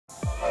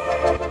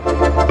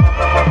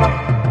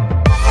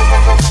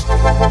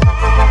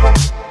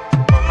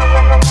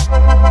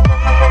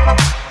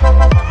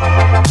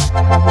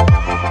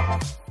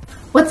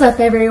What's up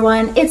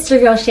everyone, it's your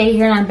girl Shay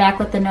here and I'm back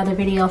with another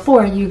video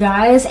for you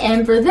guys.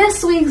 And for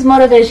this week's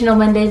Motivational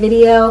Monday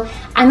video,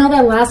 I know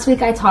that last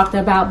week I talked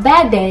about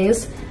bad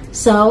days,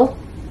 so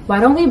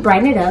why don't we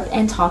brighten it up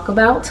and talk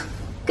about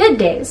good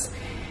days?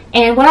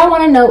 And what I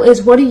want to know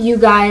is, what do you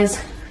guys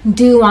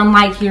do on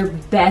like your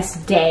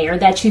best day, or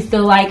that you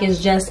feel like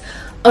is just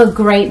a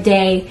great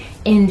day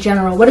in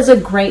general? What is a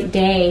great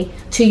day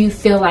to you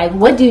feel like?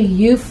 What do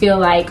you feel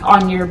like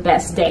on your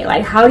best day?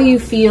 Like, how do you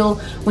feel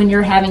when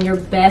you're having your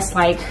best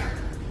like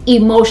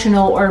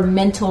emotional or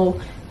mental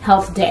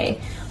health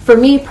day? For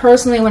me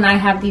personally, when I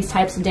have these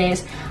types of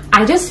days,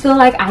 I just feel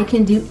like I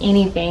can do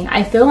anything.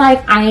 I feel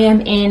like I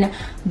am in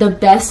the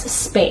best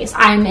space.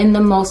 I'm in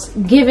the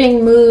most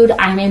giving mood.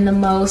 I'm in the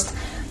most,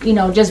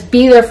 just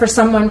be there for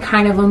someone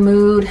kind of a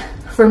mood.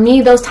 For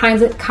me, those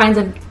kinds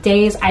of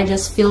days, I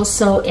just feel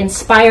so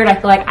inspired. I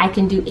feel like I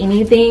can do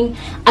anything.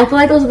 I feel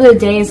like those are the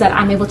days that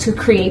I'm able to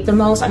create the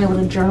most. I'm able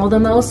to journal the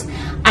most.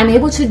 I'm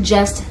able to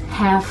just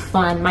have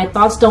fun. My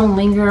thoughts don't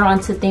linger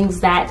onto things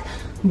that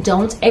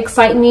don't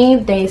excite me.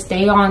 They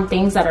stay on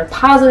things that are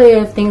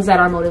positive, things that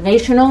are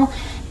motivational.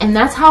 And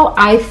that's how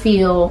I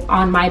feel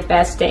on my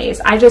best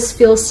days. I just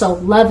feel so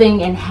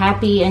loving and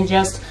happy and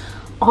just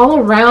all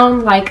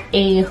around like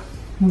a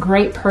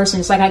great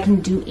person. It's like I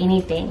can do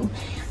anything.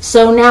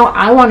 So now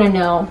I want to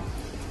know,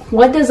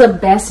 what does a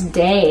best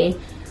day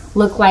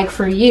look like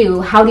for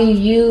you? How do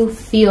you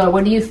feel, or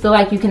what do you feel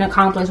like you can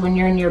accomplish when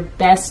you're in your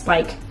best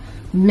like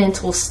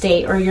mental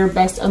state or your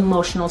best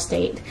emotional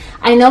state?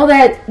 I know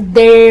that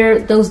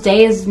those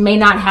days may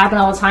not happen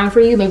all the time for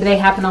you. Maybe they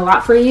happen a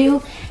lot for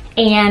you.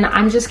 And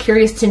I'm just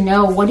curious to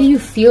know, what do you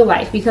feel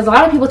like? Because a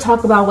lot of people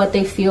talk about what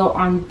they feel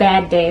on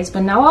bad days, but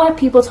not a lot of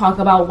people talk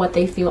about what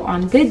they feel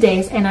on good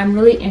days. And I'm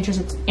really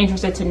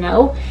interested to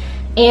know.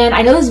 And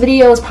I know this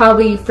video is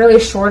probably fairly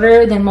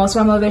shorter than most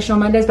of my Motivational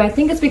Mondays, but I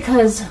think it's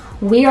because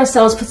we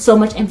ourselves put so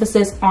much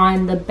emphasis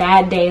on the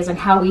bad days and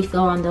how we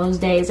feel on those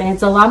days. And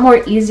it's a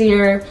lot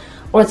easier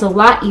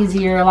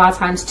a lot of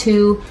times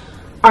to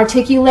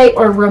articulate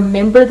or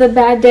remember the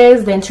bad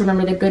days than to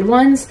remember the good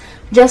ones.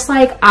 Just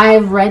like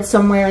I've read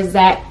somewhere is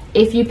that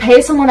if you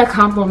pay someone a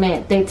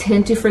compliment, they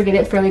tend to forget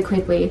it fairly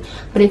quickly.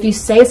 But if you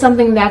say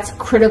something that's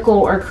critical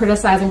or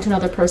criticizing to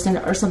another person,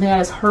 or something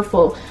that is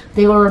hurtful,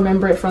 they will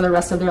remember it for the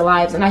rest of their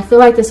lives. And I feel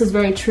like this is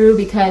very true,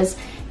 because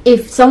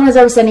if someone has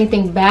ever said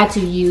anything bad to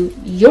you,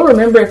 you'll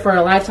remember it for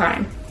a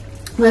lifetime.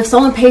 But if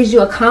someone pays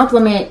you a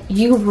compliment,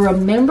 you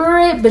remember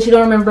it, but you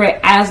don't remember it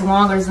as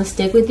long, or doesn't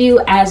stick with you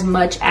as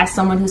much as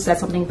someone who said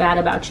something bad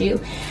about you.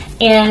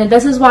 And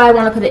this is why I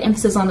want to put the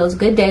emphasis on those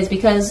good days,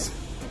 because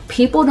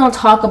people don't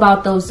talk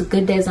about those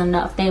good days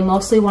enough. They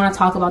mostly want to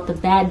talk about the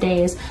bad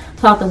days,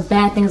 talk about the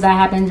bad things that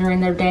happen during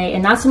their day,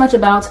 and not so much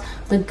about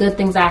the good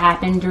things that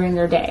happen during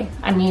their day.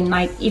 I mean,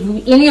 like, if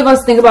any of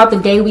us think about the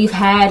day we've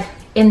had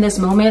in this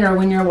moment, or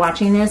when you're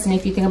watching this, and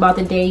if you think about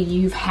the day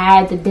you've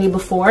had the day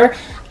before,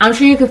 I'm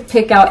sure you could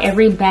pick out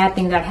every bad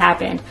thing that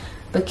happened,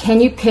 but can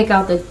you pick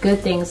out the good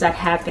things that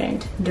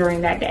happened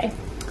during that day?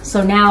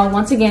 So now,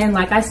 once again,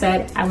 like I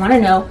said, I want to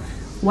know,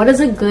 what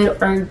is a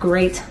good or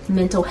great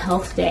mental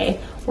health day,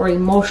 or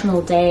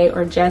emotional day,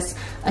 or just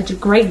a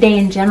great day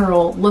in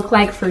general look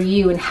like for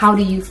you, and how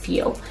do you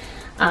feel?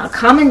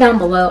 Comment down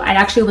below. I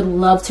actually would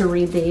love to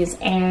read these,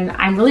 and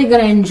I'm really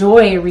going to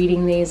enjoy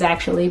reading these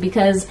actually,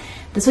 because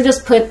this will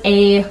just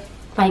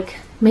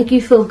make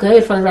you feel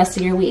good for the rest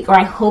of your week. Or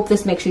I hope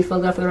this makes you feel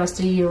good for the rest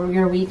of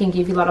your week, and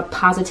give you a lot of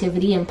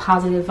positivity and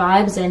positive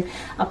vibes and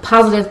a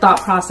positive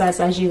thought process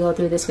as you go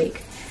through this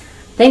week.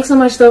 Thanks so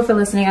much though for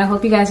listening. I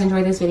hope you guys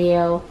enjoyed this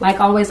video. Like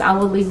always, I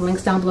will leave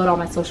links down below to all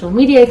my social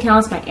media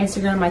accounts, my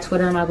Instagram, my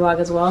Twitter, and my blog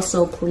as well.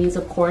 So please,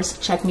 of course,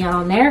 check me out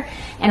on there.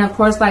 And of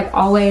course, like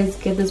always,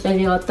 give this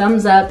video a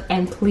thumbs up,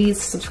 and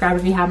please subscribe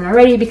if you haven't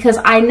already, because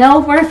I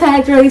know for a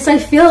fact, or at least I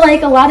feel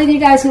like a lot of you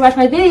guys who watch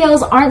my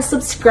videos aren't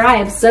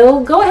subscribed.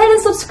 So go ahead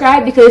and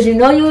subscribe, because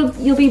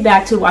you'll be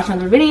back to watch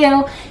another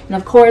video. And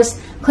of course,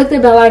 click the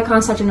bell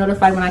icon so that you're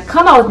notified when I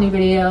come out with new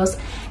videos,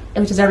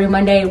 which is every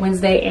Monday,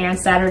 Wednesday, and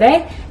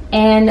Saturday.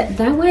 And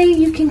that way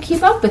you can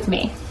keep up with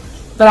me.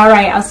 But all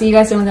right, I'll see you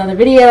guys soon with another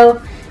video.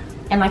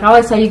 And like I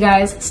always tell you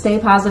guys, stay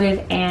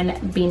positive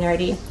and be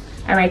nerdy.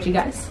 All right, you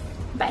guys.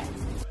 Bye.